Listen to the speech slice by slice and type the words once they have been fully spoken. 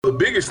The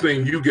biggest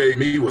thing you gave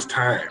me was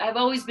time. I've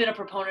always been a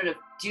proponent of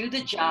do the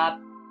job,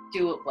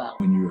 do it well.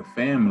 When you're a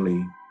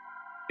family,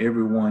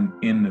 everyone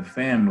in the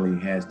family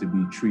has to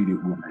be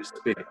treated with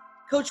respect.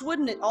 Coach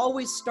Wooden, it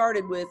always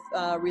started with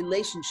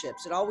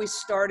relationships. It always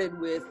started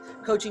with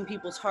coaching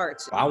people's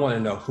hearts. I want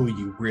to know who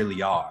you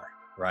really are,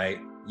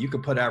 right? You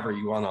can put whatever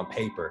you want on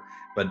paper,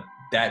 but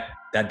that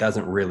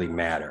doesn't really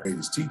matter.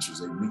 His teachers,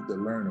 they meet the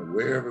learner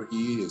wherever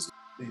he is.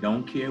 They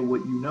don't care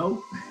what you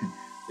know.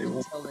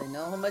 Until they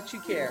know how much you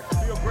care. Be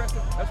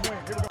aggressive. Let's win.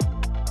 Here we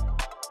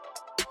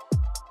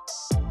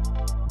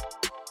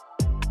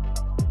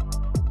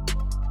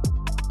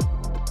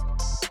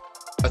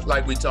go.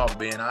 Like we talked,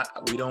 Ben,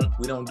 we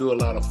don't do a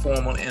lot of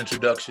formal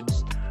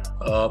introductions,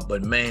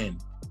 but man,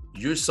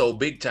 you're so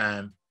big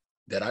time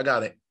that I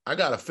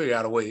gotta figure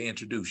out a way to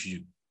introduce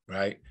you,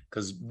 right?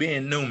 Because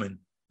Ben Newman,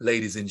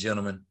 ladies and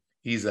gentlemen,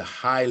 he's a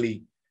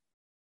highly,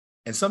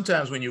 and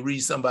sometimes when you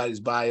read somebody's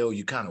bio,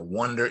 you kind of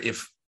wonder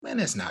if, man,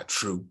 that's not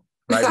true,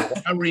 right?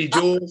 When I read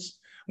yours,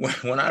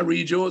 when I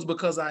read yours,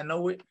 because I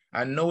know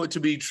it to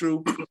be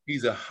true.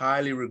 He's a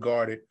highly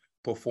regarded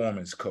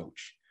performance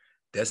coach.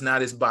 That's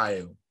not his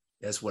bio.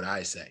 That's what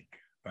I say,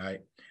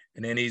 right?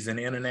 And then he's an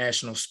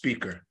international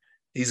speaker.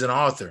 He's an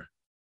author.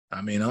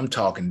 I mean, I'm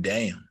talking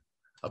damn,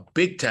 a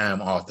big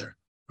time author,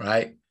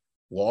 right?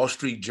 Wall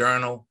Street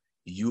Journal,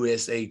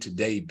 USA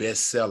Today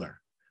bestseller.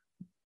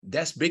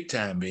 That's big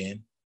time,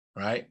 Ben,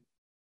 right?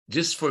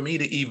 Just for me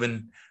to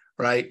even,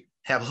 right,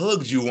 have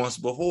hugged you once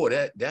before,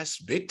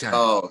 that's big time.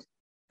 Oh.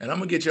 And I'm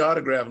gonna get your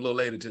autograph a little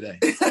later today.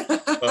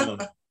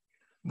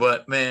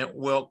 But man,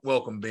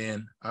 welcome,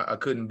 Ben. I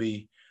couldn't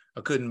be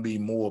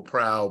more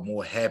proud,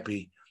 more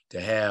happy to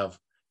have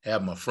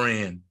my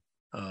friend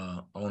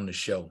on the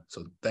show.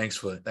 So thanks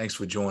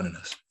for joining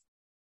us.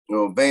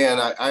 Well, Van,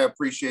 I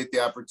appreciate the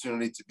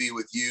opportunity to be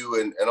with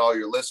you and all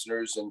your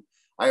listeners, and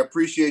I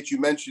appreciate you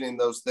mentioning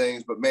those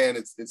things. But man,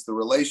 it's the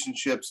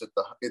relationships,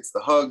 it's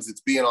the hugs,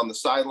 it's being on the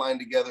sideline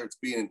together, it's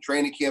being in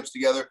training camps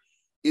together,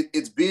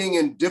 it's being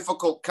in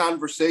difficult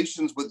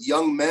conversations with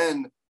young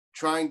men,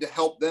 trying to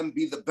help them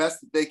be the best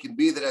that they can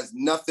be. That has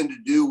nothing to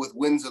do with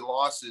wins and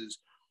losses.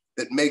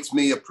 That makes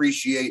me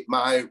appreciate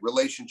my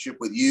relationship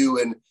with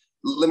you. And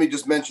let me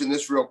just mention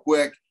this real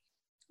quick.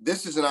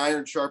 This is an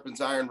iron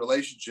sharpens iron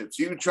relationship.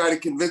 So you can try to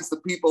convince the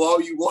people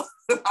all you want,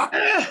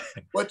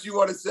 what you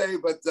want to say,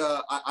 but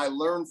I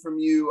learn from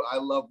you. I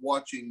love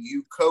watching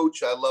you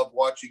coach. I love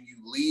watching you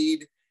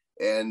lead.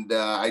 And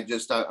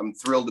I'm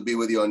thrilled to be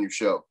with you on your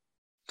show.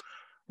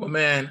 Well,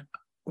 man,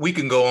 we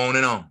can go on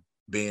and on,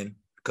 Ben.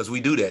 Because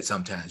we do that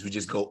sometimes. We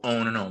just go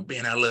on and on.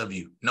 Ben, I love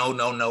you. No,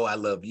 I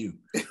love you.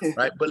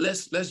 Right. But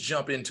let's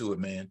jump into it,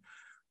 man.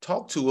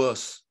 Talk to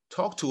us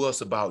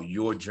about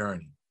your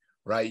journey,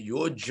 right?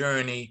 Your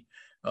journey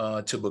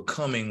to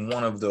becoming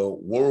one of the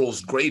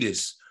world's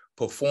greatest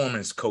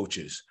performance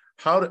coaches.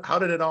 How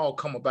did it all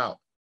come about?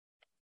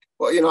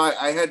 Well,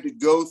 I had to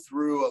go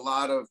through a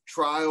lot of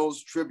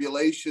trials,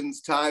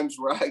 tribulations, times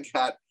where I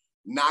got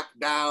knocked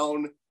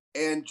down.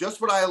 And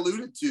just what I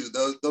alluded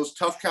to, those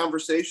tough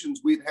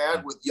conversations we've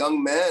had with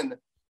young men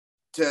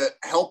to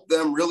help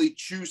them really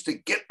choose to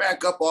get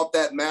back up off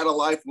that mat of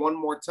life one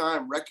more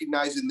time,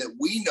 recognizing that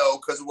we know,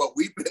 because of what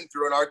we've been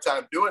through in our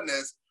time doing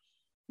this,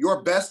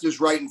 your best is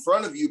right in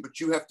front of you, but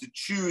you have to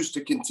choose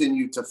to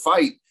continue to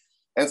fight.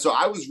 And so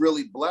I was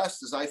really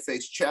blessed as I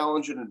faced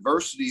challenge and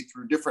adversity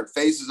through different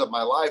phases of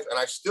my life. And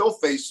I still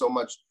face so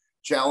much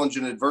challenge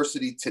and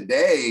adversity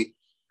today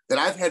that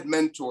I've had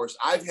mentors,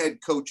 I've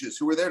had coaches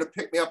who were there to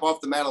pick me up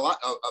off the mat of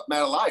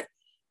life.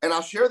 And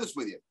I'll share this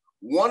with you.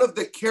 One of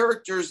the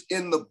characters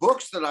in the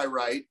books that I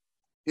write,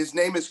 his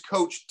name is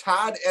Coach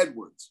Todd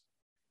Edwards.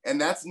 And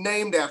that's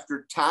named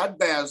after Todd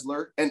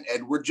Basler and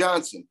Edward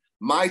Johnson,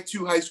 my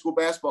two high school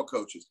basketball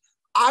coaches.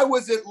 I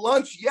was at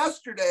lunch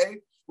yesterday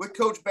with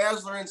Coach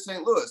Basler in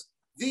St. Louis.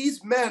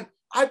 These men,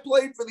 I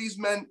played for these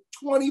men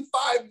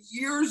 25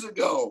 years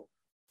ago.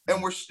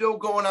 And we're still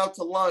going out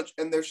to lunch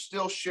and they're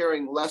still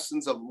sharing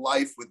lessons of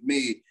life with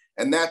me.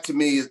 And that to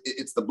me,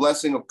 it's the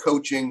blessing of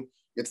coaching.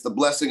 It's the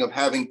blessing of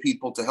having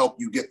people to help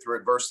you get through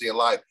adversity in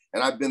life.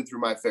 And I've been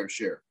through my fair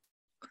share.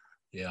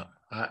 Yeah,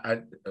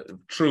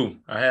 true.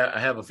 I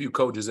have a few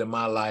coaches in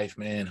my life,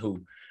 man,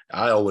 who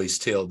I always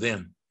tell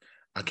them,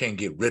 I can't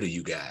get rid of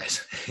you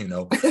guys.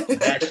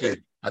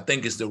 Actually, I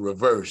think it's the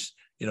reverse.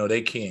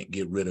 They can't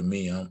get rid of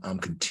me. I'm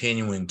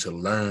continuing to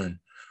learn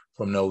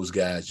from those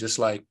guys, just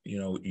like,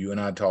 you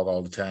and I talk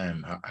all the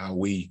time, how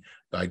we,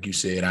 like you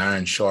said,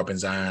 iron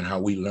sharpens iron, how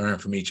we learn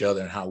from each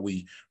other and how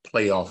we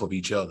play off of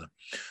each other.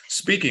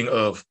 Speaking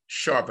of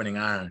sharpening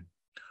iron,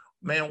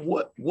 man,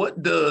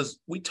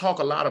 we talk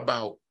a lot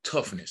about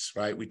toughness,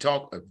 right? We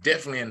talk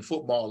definitely in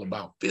football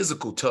about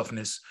physical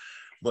toughness,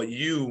 but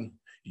you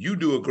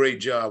do a great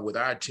job with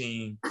our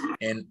team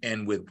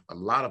and with a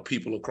lot of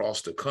people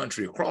across the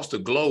country, across the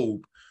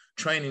globe,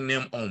 training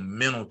them on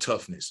mental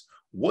toughness.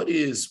 What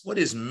is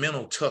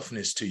mental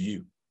toughness to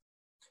you?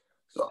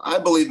 So I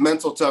believe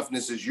mental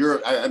toughness is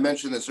I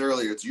mentioned this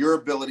earlier, it's your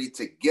ability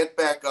to get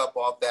back up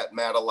off that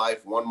mat of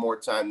life one more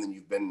time than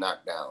you've been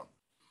knocked down.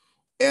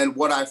 And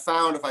what I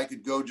found, if I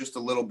could go just a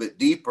little bit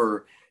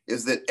deeper,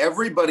 is that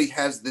everybody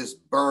has this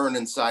burn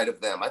inside of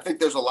them. I think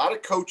there's a lot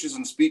of coaches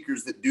and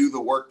speakers that do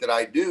the work that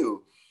I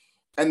do,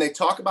 and they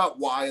talk about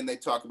why and they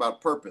talk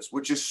about purpose,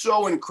 which is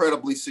so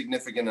incredibly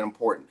significant and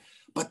important.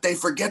 But they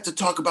forget to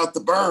talk about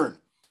the burn.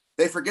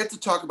 They forget to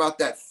talk about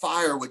that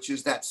fire, which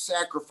is that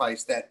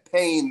sacrifice, that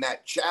pain,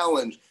 that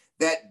challenge,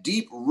 that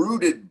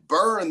deep-rooted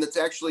burn that's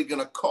actually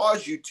going to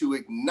cause you to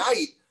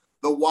ignite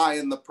the why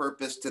and the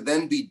purpose to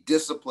then be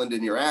disciplined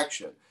in your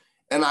action.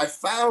 And I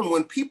found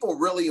when people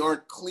really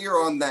aren't clear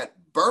on that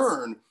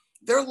burn,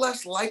 they're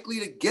less likely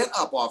to get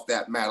up off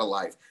that mat of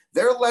life.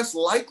 They're less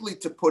likely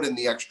to put in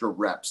the extra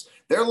reps.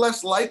 They're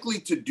less likely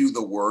to do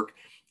the work.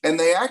 And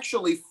they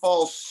actually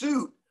fall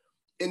suit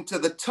into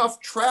the tough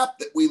trap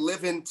that we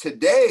live in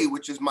today,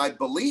 which is my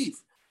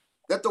belief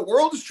that the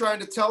world is trying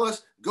to tell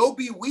us, go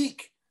be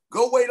weak,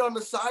 go wait on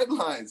the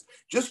sidelines,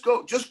 just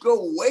go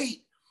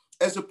wait,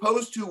 as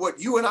opposed to what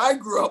you and I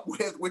grew up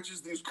with, which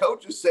is these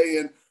coaches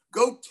saying,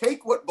 go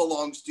take what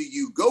belongs to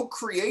you, go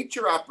create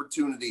your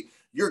opportunity.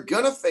 You're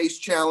going to face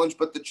challenge,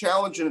 but the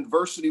challenge and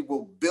adversity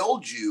will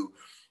build you.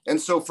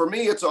 And so for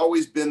me, it's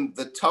always been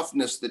the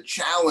toughness, the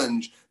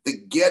challenge, the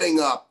getting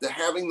up, the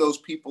having those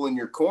people in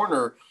your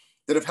corner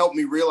that have helped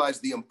me realize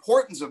the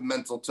importance of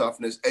mental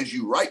toughness as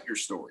you write your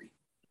story.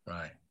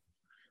 Right.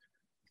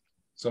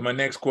 So my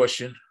next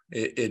question,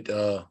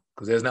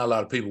 because there's not a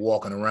lot of people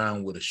walking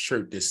around with a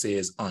shirt that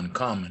says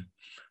uncommon,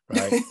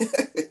 right?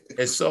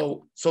 And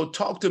so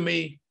talk to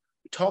me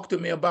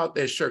about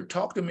that shirt.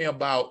 Talk to me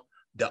about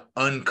the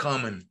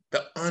uncommon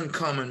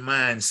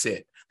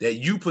mindset that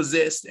you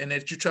possess and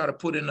that you try to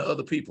put into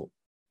other people.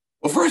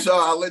 Well, first of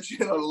all, I'll let you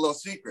in on a little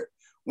secret.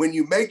 When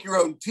you make your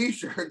own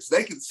T-shirts,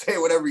 they can say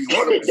whatever you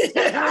want them to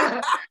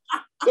say.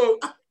 So,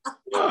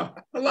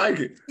 I like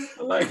it.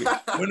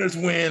 Winners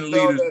win,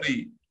 leaders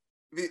lead.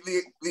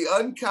 The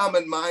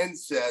uncommon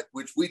mindset,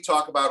 which we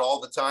talk about all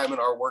the time in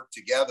our work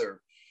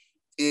together,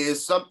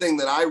 is something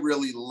that I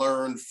really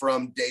learned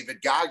from David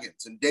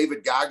Goggins. And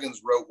David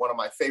Goggins wrote one of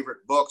my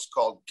favorite books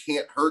called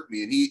Can't Hurt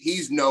Me. And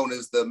he's known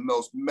as the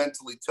most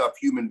mentally tough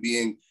human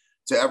being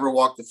to ever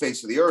walk the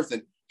face of the earth.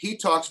 And he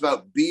talks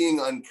about being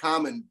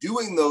uncommon,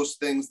 doing those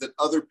things that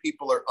other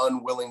people are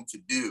unwilling to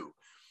do.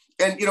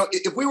 And, you know,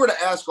 if we were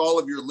to ask all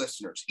of your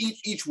listeners,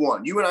 each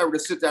one, you and I were to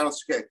sit down and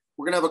say, okay,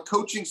 we're going to have a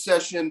coaching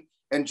session.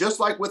 And just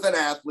like with an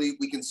athlete,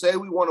 we can say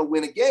we want to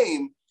win a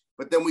game,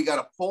 but then we got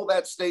to pull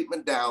that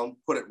statement down,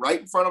 put it right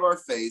in front of our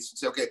face and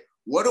say, okay,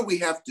 what do we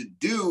have to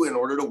do in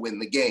order to win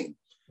the game?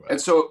 Right.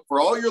 And so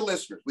for all your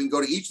listeners, we can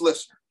go to each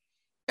listener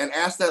and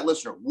ask that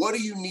listener, what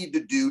do you need to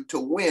do to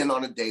win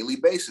on a daily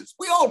basis?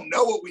 We all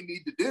know what we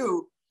need to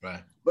do,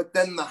 right? But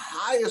then the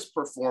highest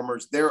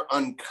performers, they're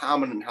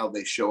uncommon in how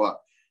they show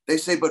up. They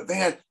say, but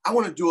man, I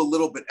want to do a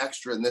little bit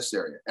extra in this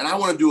area. And I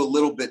want to do a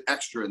little bit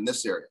extra in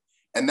this area.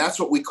 And that's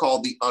what we call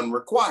the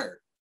unrequired,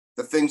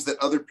 the things that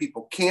other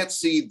people can't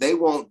see, they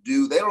won't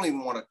do, they don't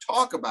even want to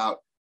talk about,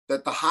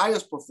 that the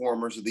highest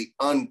performers or the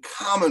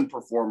uncommon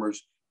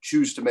performers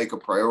choose to make a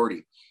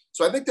priority.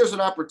 So I think there's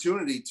an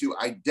opportunity to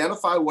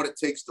identify what it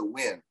takes to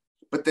win,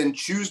 but then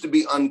choose to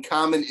be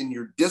uncommon in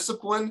your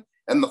discipline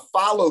and the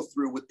follow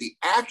through with the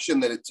action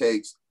that it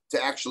takes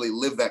to actually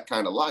live that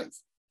kind of life.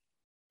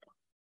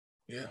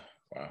 Yeah.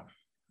 Wow.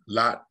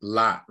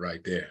 Lot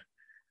right there.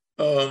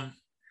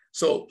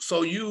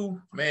 So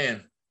you,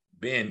 man,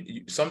 Ben,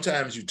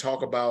 sometimes you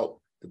talk about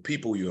the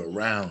people you're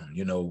around,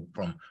 you know,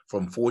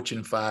 from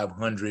Fortune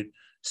 500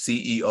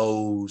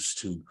 CEOs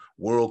to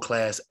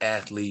world-class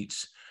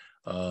athletes,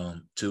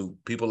 to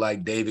people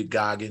like David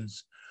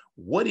Goggins.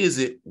 What is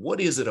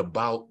it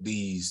about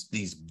these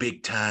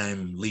big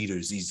time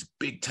leaders, these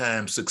big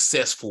time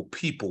successful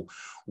people?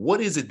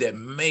 What is it that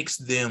makes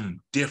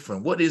them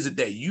different? What is it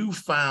that you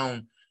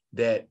found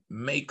that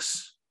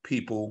makes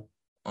people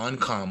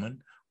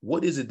uncommon?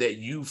 What is it that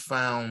you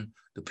found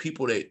the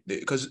people that,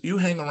 because you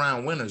hang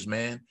around winners,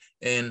 man,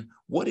 and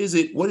what is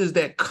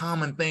that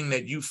common thing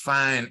that you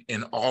find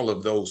in all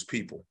of those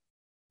people?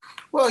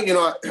 Well, you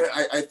know,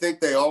 I think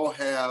they all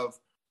have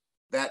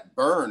that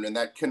burn and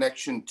that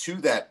connection to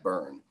that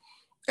burn.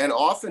 And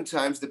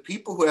oftentimes the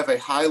people who have a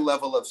high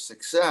level of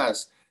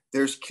success,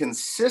 there's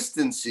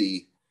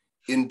consistency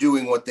in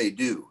doing what they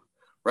do,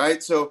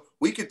 right? So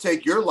we could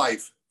take your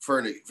life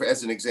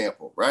as an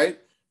example, right?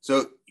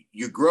 So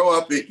you grow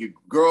up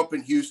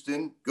in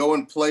Houston, go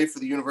and play for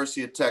the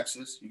University of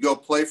Texas. You go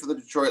play for the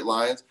Detroit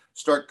Lions,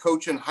 start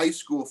coaching high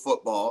school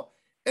football.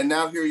 And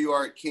now here you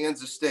are at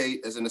Kansas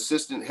State as an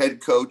assistant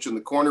head coach and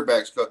the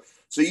cornerbacks coach.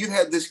 So you've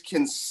had this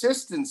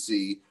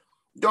consistency,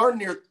 darn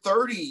near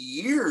 30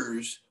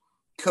 years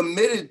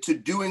committed to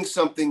doing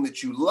something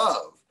that you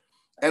love.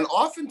 And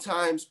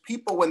oftentimes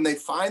people, when they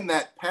find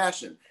that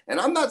passion, and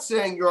I'm not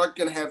saying you aren't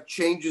going to have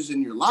changes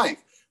in your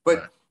life,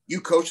 but you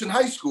coached in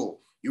high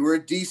school, you were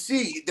at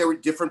DC, there were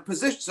different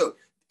positions. So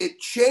it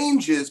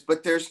changes,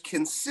 but there's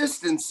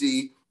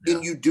consistency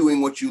in you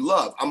doing what you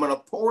love. I'm going to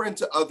pour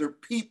into other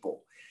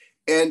people.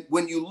 And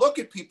when you look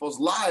at people's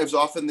lives,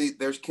 often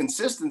there's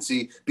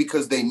consistency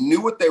because they knew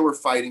what they were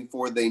fighting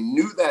for. They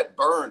knew that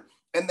burn.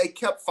 and they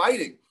kept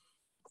fighting.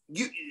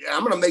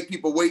 I'm going to make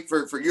people wait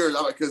for yours,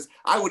 because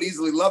I would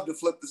easily love to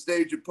flip the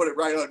stage and put it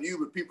right on you,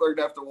 but people are going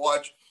to have to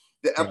watch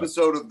the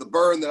episode of The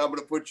Burn that I'm going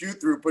to put you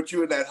through, put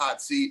you in that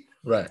hot seat.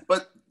 Right.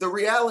 But the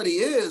reality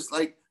is,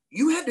 like,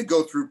 you had to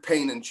go through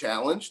pain and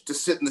challenge to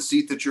sit in the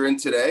seat that you're in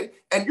today.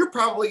 And you're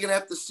probably going to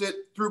have to sit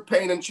through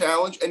pain and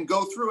challenge and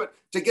go through it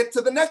to get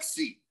to the next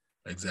seat.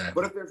 Exactly.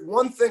 But if there's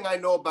one thing I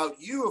know about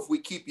you, if we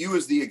keep you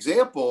as the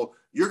example,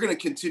 you're going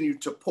to continue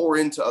to pour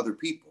into other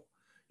people.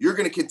 You're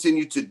going to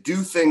continue to do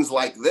things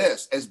like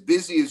this, as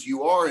busy as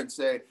you are, and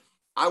say,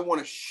 I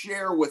want to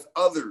share with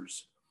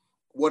others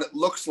what it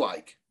looks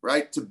like,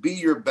 right? To be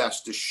your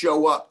best, to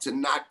show up, to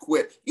not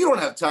quit. You don't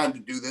have time to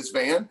do this,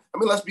 Van. I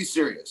mean, let's be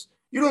serious.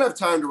 You don't have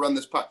time to run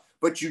this pot,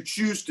 but you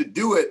choose to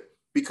do it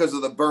because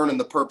of the burn and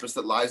the purpose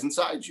that lies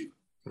inside you.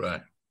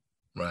 Right,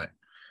 right.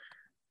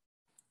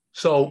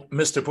 So,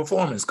 Mr.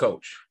 Performance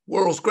Coach,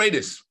 world's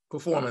greatest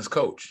performance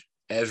coach,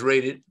 as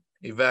rated,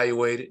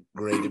 evaluated,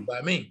 graded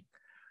by me.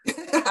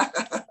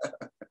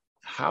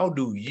 How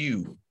do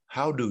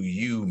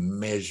you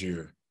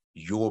measure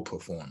your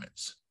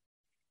performance?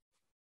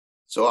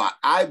 So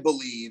I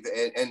believe,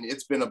 and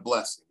it's been a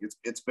blessing.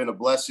 It's been a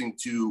blessing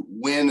to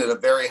win at a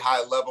very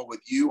high level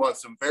with you on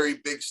some very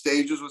big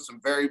stages with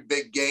some very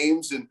big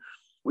games. And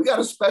we got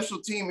a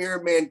special team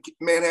here in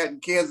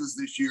Manhattan, Kansas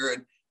this year,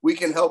 and we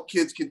can help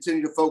kids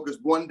continue to focus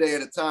one day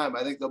at a time.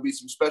 I think there'll be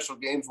some special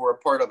games we're a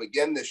part of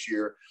again this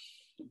year.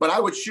 But I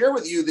would share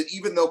with you that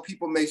even though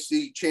people may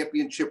see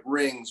championship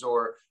rings,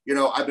 or,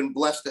 I've been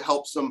blessed to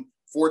help some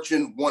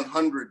Fortune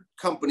 100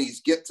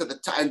 companies get to the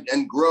top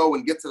and grow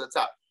and get to the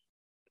top.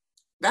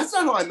 That's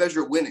not how I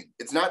measure winning.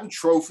 It's not in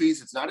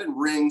trophies. It's not in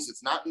rings.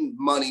 It's not in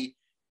money.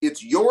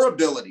 It's your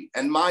ability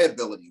and my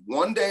ability,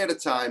 one day at a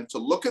time, to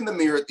look in the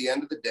mirror at the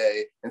end of the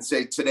day and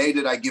say, today,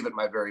 did I give it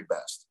my very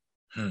best?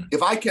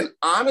 If I can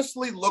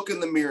honestly look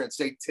in the mirror and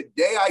say,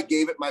 today I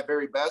gave it my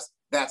very best,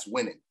 that's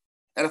winning.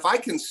 And if I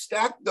can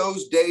stack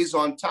those days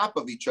on top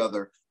of each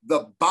other,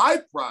 the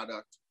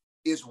byproduct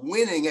is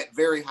winning at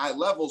very high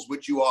levels,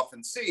 which you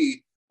often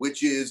see,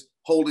 which is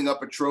holding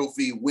up a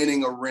trophy,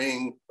 winning a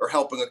ring, or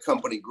helping a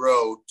company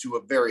grow to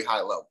a very high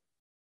level.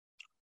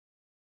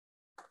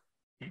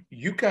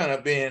 You kind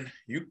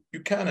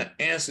of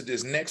answered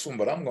this next one,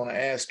 but I'm going to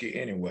ask you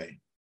anyway,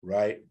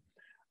 right?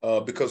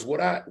 Because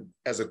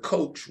as a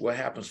coach, what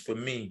happens for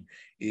me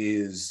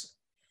is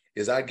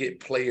I get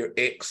player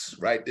X,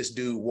 right? This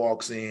dude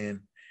walks in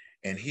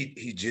and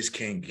he just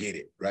can't get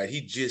it, right?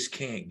 He just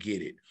can't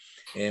get it.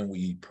 And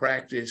we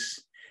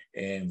practice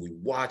and we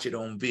watch it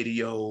on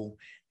video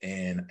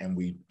and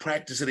we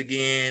practice it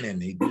again,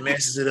 and he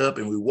messes it up,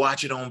 and we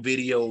watch it on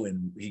video,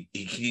 and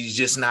he's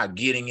just not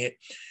getting it.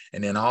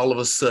 And then all of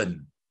a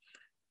sudden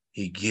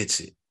he gets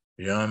it.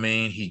 You know what I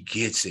mean? He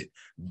gets it.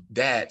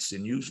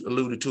 And you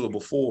alluded to it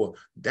before,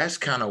 that's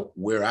kind of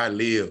where I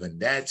live. And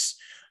that's,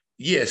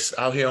 yes,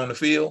 out here on the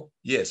field,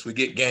 yes, we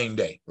get game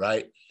day,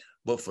 right?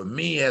 But for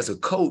me as a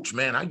coach,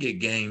 man, I get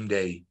game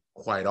day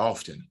quite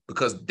often,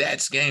 because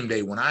that's game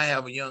day. When I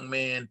have a young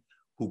man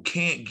who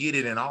can't get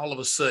it, and all of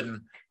a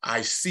sudden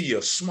I see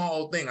a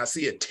small thing, I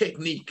see a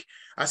technique,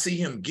 I see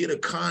him get a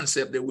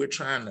concept that we're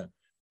trying to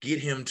get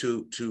him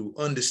to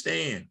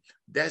understand,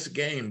 that's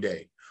game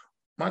day.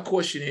 My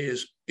question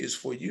is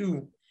for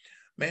you,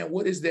 man,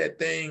 what is that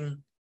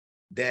thing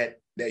that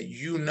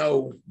you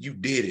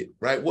did it,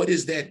 right? What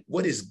is that?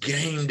 What is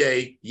game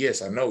day?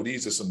 Yes, I know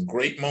these are some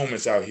great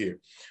moments out here,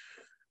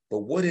 but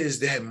what is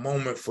that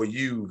moment for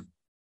you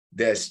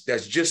that's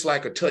just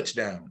like a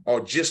touchdown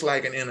or just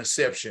like an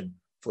interception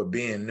for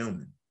Ben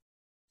Newman?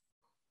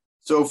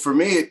 So for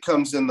me, it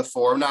comes in the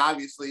form. Now,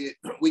 obviously,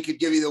 we could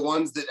give you the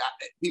ones that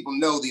people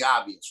know the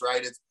obvious,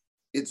 right?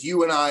 It's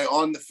you and I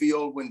on the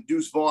field when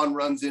Deuce Vaughn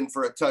runs in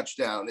for a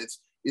touchdown.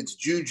 It's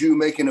Juju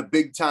making a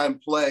big time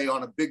play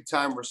on a big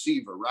time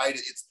receiver, right?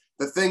 It's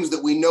the things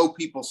that we know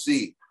people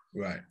see.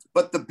 Right.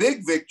 But the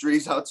big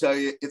victories, I'll tell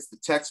you, it's the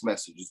text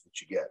messages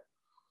that you get.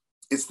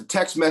 It's the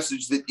text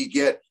message that you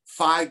get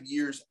 5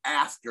 years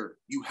after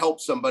you help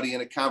somebody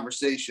in a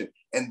conversation,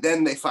 and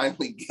then they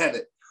finally get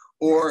it.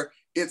 Or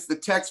it's the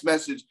text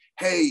message,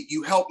 hey,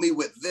 you helped me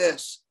with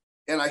this,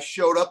 and I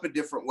showed up a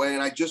different way,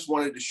 and I just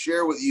wanted to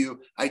share with you,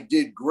 I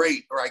did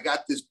great, or I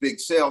got this big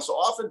sale. So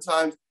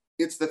oftentimes,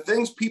 it's the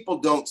things people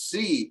don't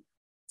see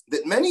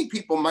that many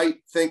people might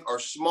think are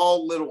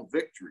small little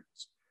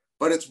victories.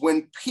 But it's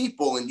when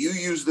people, and you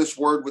used this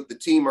word with the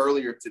team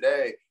earlier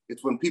today,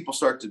 it's when people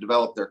start to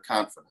develop their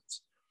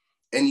confidence.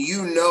 And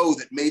you know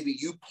that maybe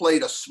you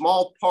played a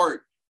small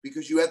part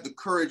because you had the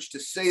courage to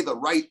say the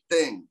right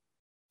thing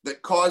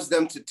that caused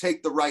them to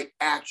take the right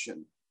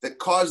action, that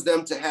caused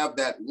them to have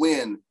that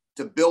win,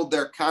 to build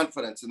their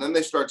confidence. And then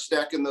they start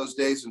stacking those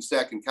days and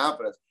stacking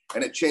confidence,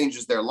 and it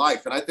changes their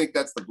life. And I think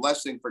that's the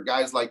blessing for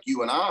guys like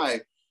you and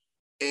I,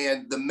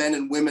 and the men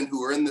and women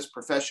who are in this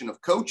profession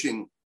of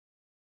coaching,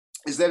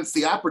 is that it's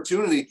the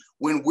opportunity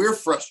when we're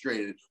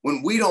frustrated,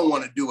 when we don't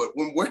want to do it,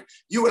 when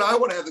you and I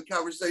want to have the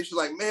conversation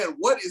like, man,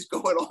 what is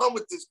going on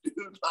with this dude?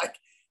 Like,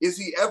 is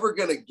he ever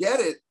going to get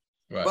it?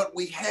 Right. but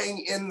we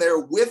hang in there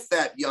with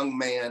that young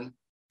man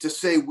to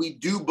say we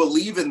do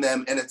believe in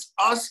them, and it's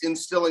us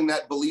instilling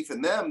that belief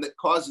in them that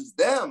causes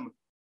them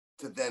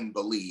to then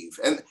believe.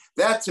 And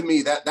that, to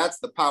me, that's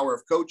the power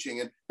of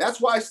coaching. And that's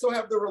why I still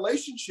have the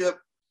relationship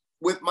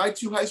with my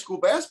 2 high school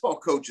basketball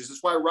coaches.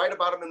 That's why I write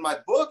about them in my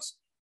books,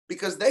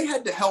 because they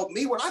had to help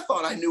me when I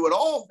thought I knew it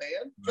all,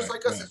 man. Just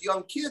like us as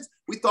young kids,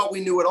 we thought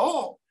we knew it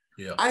all.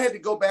 Yeah. I had to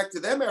go back to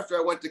them after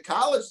I went to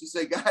college to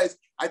say, guys,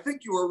 I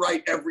think you were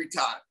right every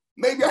time.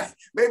 Maybe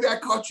I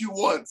caught you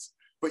once,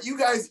 but you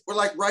guys were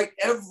like right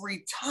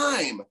every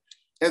time.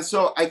 And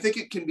so I think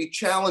it can be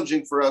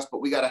challenging for us,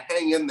 but we got to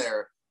hang in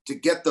there to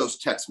get those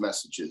text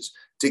messages,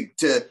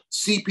 to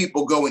see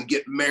people go and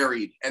get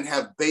married and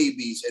have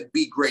babies and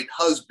be great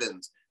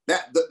husbands.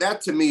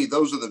 That to me,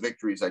 those are the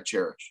victories I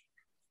cherish.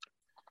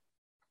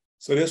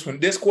 So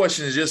this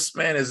question is just,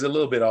 man, is a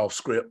little bit off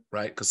script,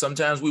 right? Because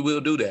sometimes we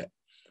will do that.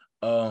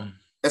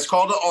 It's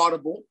called an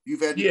audible.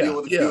 You've had to deal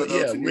with a few of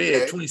those in your Red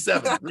day.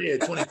 27,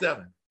 Red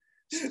 27.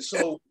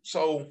 So,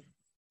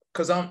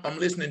 because I'm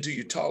listening to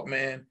you talk,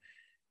 man,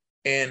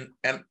 and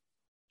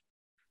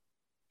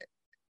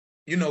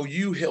you know,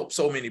 you help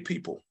so many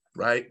people,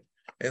 right?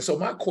 And so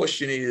my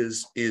question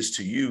is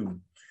to you,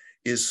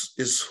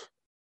 is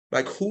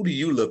like, who do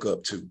you look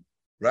up to,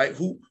 right?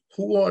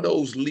 Who are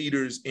those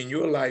leaders in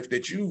your life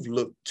that you've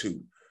looked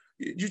to?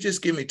 You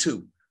just give me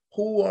 2.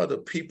 Who are the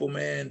people,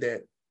 man,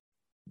 that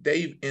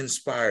they've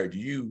inspired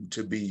you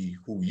to be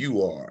who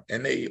you are,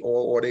 and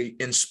they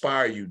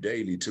inspire you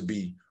daily to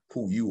be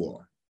who you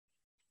are?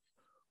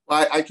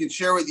 Well, I can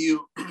share with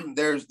you,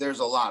 there's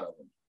a lot of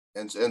them.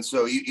 And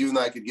so even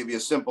though I could give you a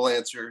simple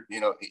answer, you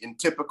know, in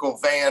typical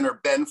Van or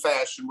Ben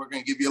fashion, we're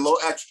going to give you a little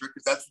extra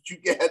because that's what you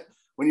get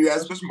when you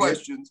ask us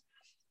questions.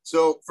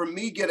 So for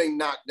me, getting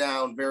knocked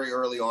down very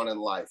early on in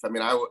life, I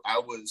mean, I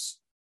was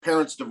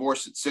parents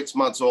divorced at 6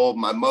 months old.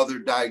 My mother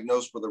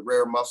diagnosed with a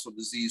rare muscle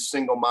disease,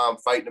 single mom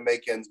fighting to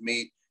make ends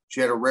meet.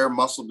 She had a rare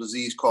muscle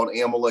disease called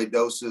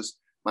amyloidosis.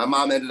 My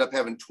mom ended up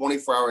having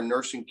 24-hour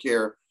nursing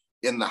care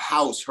in the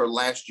house her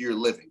last year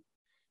living.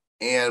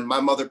 And my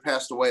mother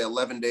passed away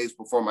 11 days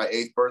before my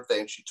 8th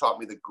birthday. And she taught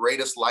me the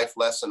greatest life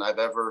lesson I've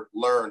ever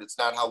learned. It's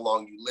not how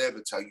long you live,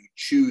 it's how you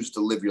choose to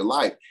live your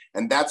life.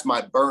 And that's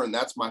my burn,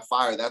 that's my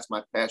fire, that's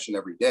my passion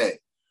every day.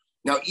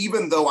 Now,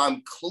 even though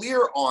I'm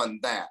clear on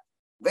that,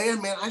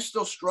 man, I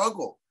still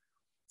struggle.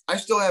 I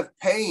still have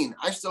pain.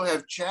 I still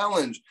have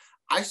challenge.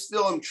 I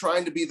still am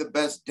trying to be the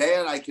best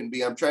dad I can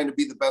be. I'm trying to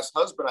be the best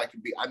husband I can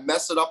be. I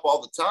mess it up all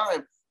the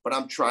time, but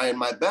I'm trying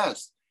my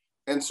best.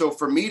 And so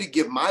for me to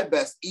give my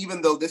best,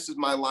 even though this is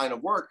my line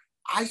of work,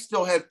 I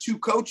still have 2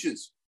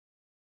 coaches.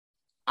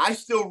 I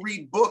still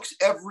read books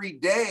every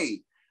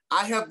day.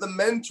 I have the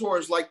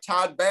mentors like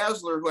Todd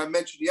Basler, who I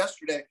mentioned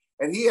yesterday,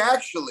 and he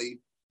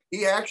actually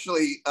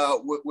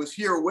was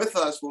here with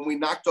us when we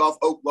knocked off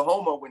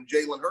Oklahoma when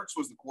Jalen Hurts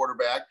was the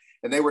quarterback,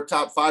 and they were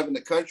top 5 in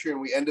the country, and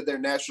we ended their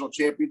national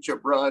championship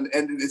run,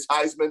 ended his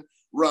Heisman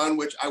run,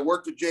 which I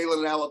worked with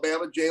Jalen in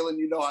Alabama. Jalen,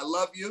 you know I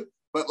love you,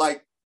 but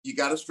like, you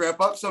got to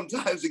strap up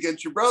sometimes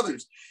against your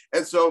brothers.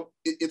 And so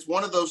it's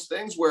one of those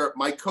things where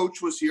my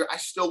coach was here. I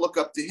still look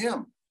up to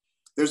him.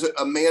 There's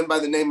a man by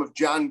the name of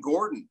John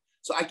Gordon.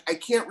 So I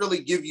can't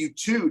really give you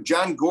 2.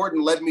 John Gordon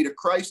led me to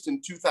Christ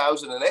in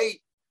 2008.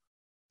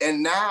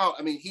 And now,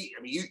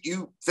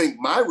 you think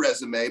my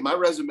resume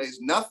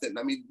is nothing.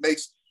 I mean,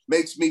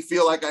 makes me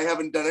feel like I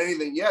haven't done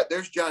anything yet.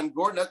 There's John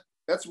Gordon.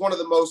 That's one of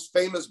the most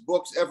famous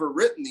books ever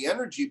written, The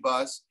Energy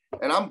Bus.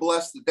 And I'm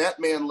blessed that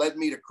man led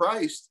me to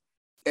Christ.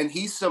 And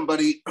he's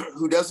somebody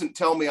who doesn't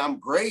tell me I'm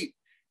great.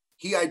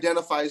 He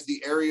identifies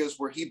the areas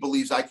where he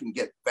believes I can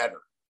get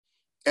better.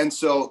 And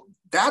so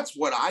that's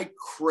what I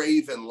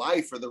crave in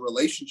life, are the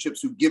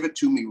relationships who give it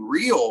to me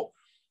real,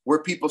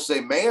 where people say,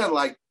 man,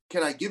 like,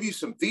 can I give you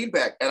some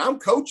feedback? And I'm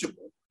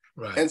coachable.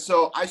 Right. And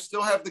so I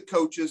still have the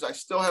coaches. I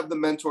still have the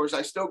mentors.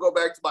 I still go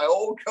back to my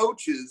old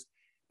coaches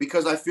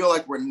because I feel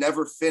like we're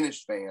never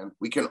finished, man.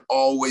 We can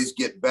always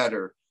get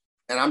better.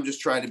 And I'm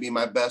just trying to be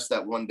my best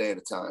that one day at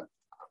a time.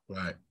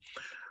 Right.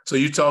 So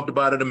you talked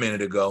about it a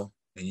minute ago,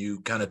 and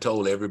you kind of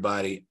told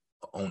everybody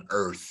on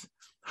earth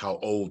how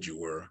old you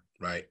were,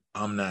 right?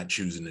 I'm not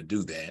choosing to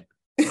do that.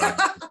 Right?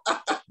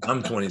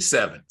 I'm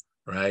 27,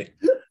 right?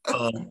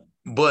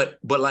 But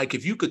like,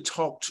 if you could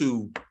talk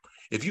to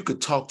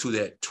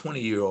that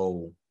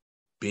 20-year-old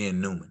Ben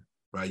Newman,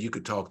 right? You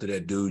could talk to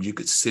that dude. You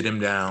could sit him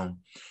down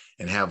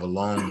and have a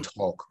long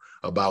talk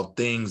about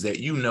things that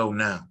you know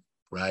now,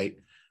 right?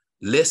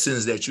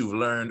 Lessons that you've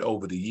learned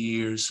over the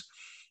years,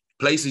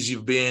 places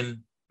you've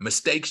been,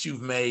 mistakes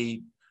you've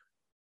made.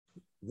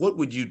 What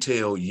would you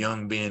tell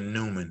young Ben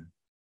Newman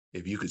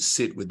if you could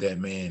sit with that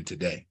man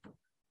today?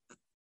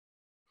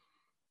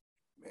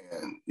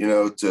 Man, you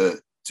know,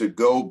 to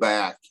go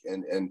back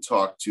and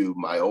talk to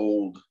my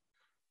old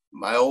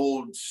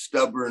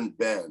stubborn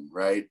Ben,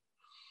 right?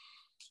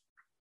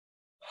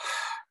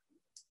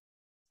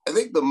 I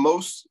think the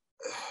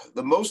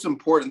most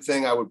important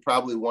thing I would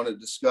probably want to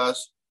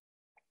discuss,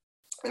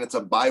 and it's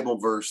a Bible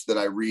verse that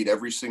I read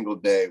every single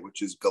day,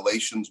 which is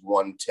Galatians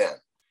 1:10.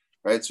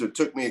 right? So it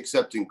took me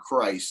accepting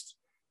Christ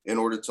in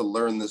order to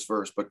learn this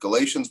verse. But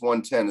Galatians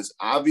 1:10 is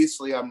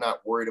obviously I'm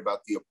not worried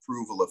about the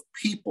approval of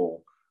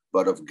people,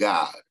 but of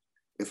God.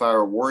 If I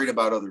were worried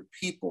about other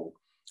people,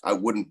 I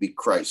wouldn't be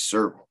Christ's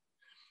servant.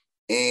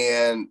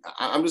 And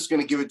I'm just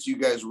going to give it to you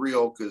guys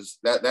real, because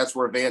that's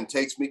where Van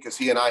takes me, because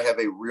he and I have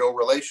a real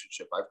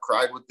relationship. I've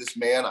cried with this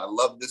man. I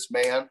love this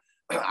man.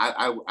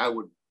 I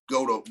would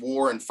go to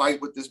war and fight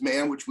with this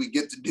man, which we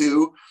get to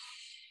do.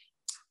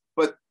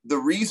 But the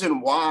reason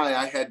why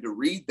I had to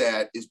read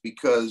that is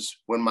because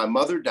when my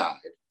mother died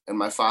and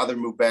my father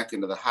moved back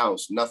into the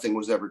house, nothing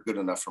was ever good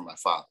enough for my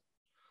father.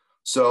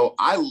 So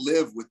I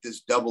live with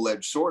this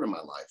double-edged sword in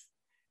my life.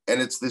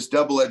 And it's this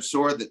double-edged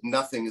sword that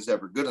nothing is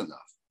ever good enough.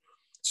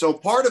 So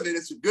part of it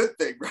is a good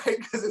thing, right?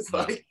 Because it's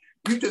like,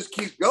 you just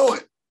keep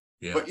going.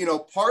 Yeah. But, you know,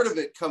 part of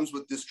it comes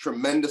with this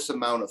tremendous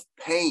amount of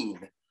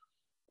pain,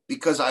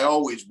 because I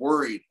always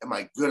worried, am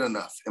I good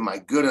enough? Am I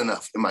good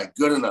enough? Am I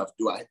good enough?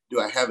 Do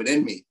I have it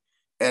in me?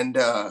 And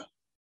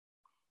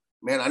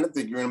man, I don't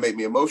think you're going to make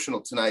me emotional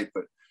tonight,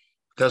 but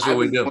that's what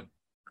we do.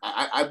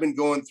 I've been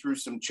going through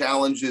some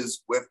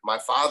challenges with my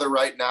father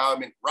right now. I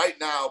mean, right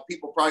now,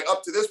 people probably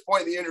up to this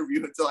point in the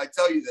interview, until I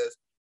tell you this,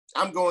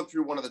 I'm going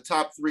through one of the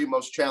top 3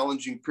 most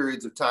challenging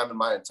periods of time in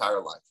my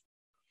entire life.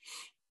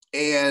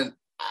 And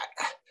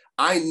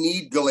I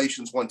need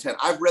Galatians 1:10.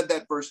 I've read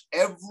that verse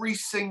every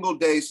single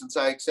day since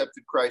I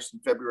accepted Christ in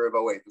February of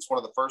 2008. It's one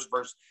of the first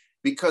verses,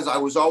 because I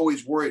was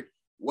always worried,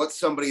 what's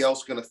somebody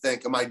else going to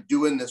think? Am I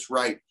doing this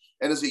right?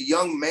 And as a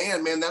young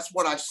man, man, that's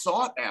what I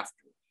sought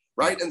after,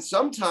 right? And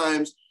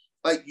sometimes,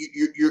 like,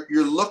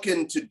 you're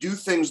looking to do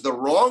things the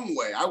wrong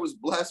way. I was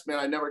blessed, man.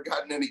 I never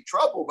got in any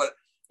trouble, but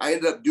I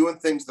ended up doing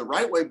things the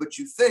right way. But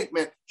you think,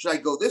 man, should I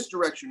go this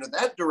direction or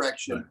that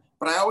direction? Right.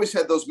 But I always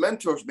had those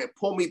mentors, man,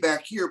 pull me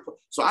back here.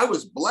 So I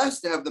was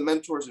blessed to have the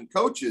mentors and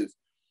coaches,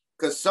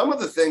 because some of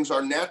the things,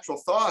 our natural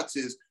thoughts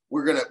is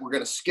we're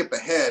gonna skip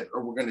ahead,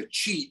 or we're gonna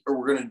cheat, or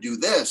we're gonna do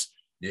this.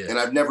 Yeah. And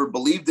I've never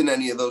believed in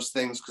any of those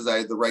things because I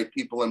had the right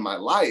people in my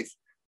life.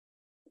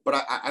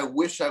 But I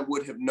wish I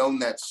would have known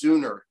that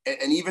sooner.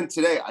 And even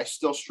today, I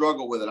still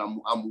struggle with it.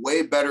 I'm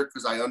way better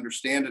because I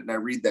understand it and I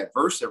read that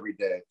verse every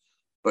day.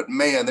 But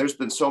man, there's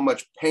been so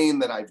much pain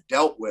that I've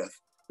dealt with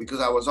because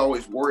I was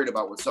always worried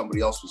about what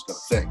somebody else was going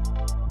to think.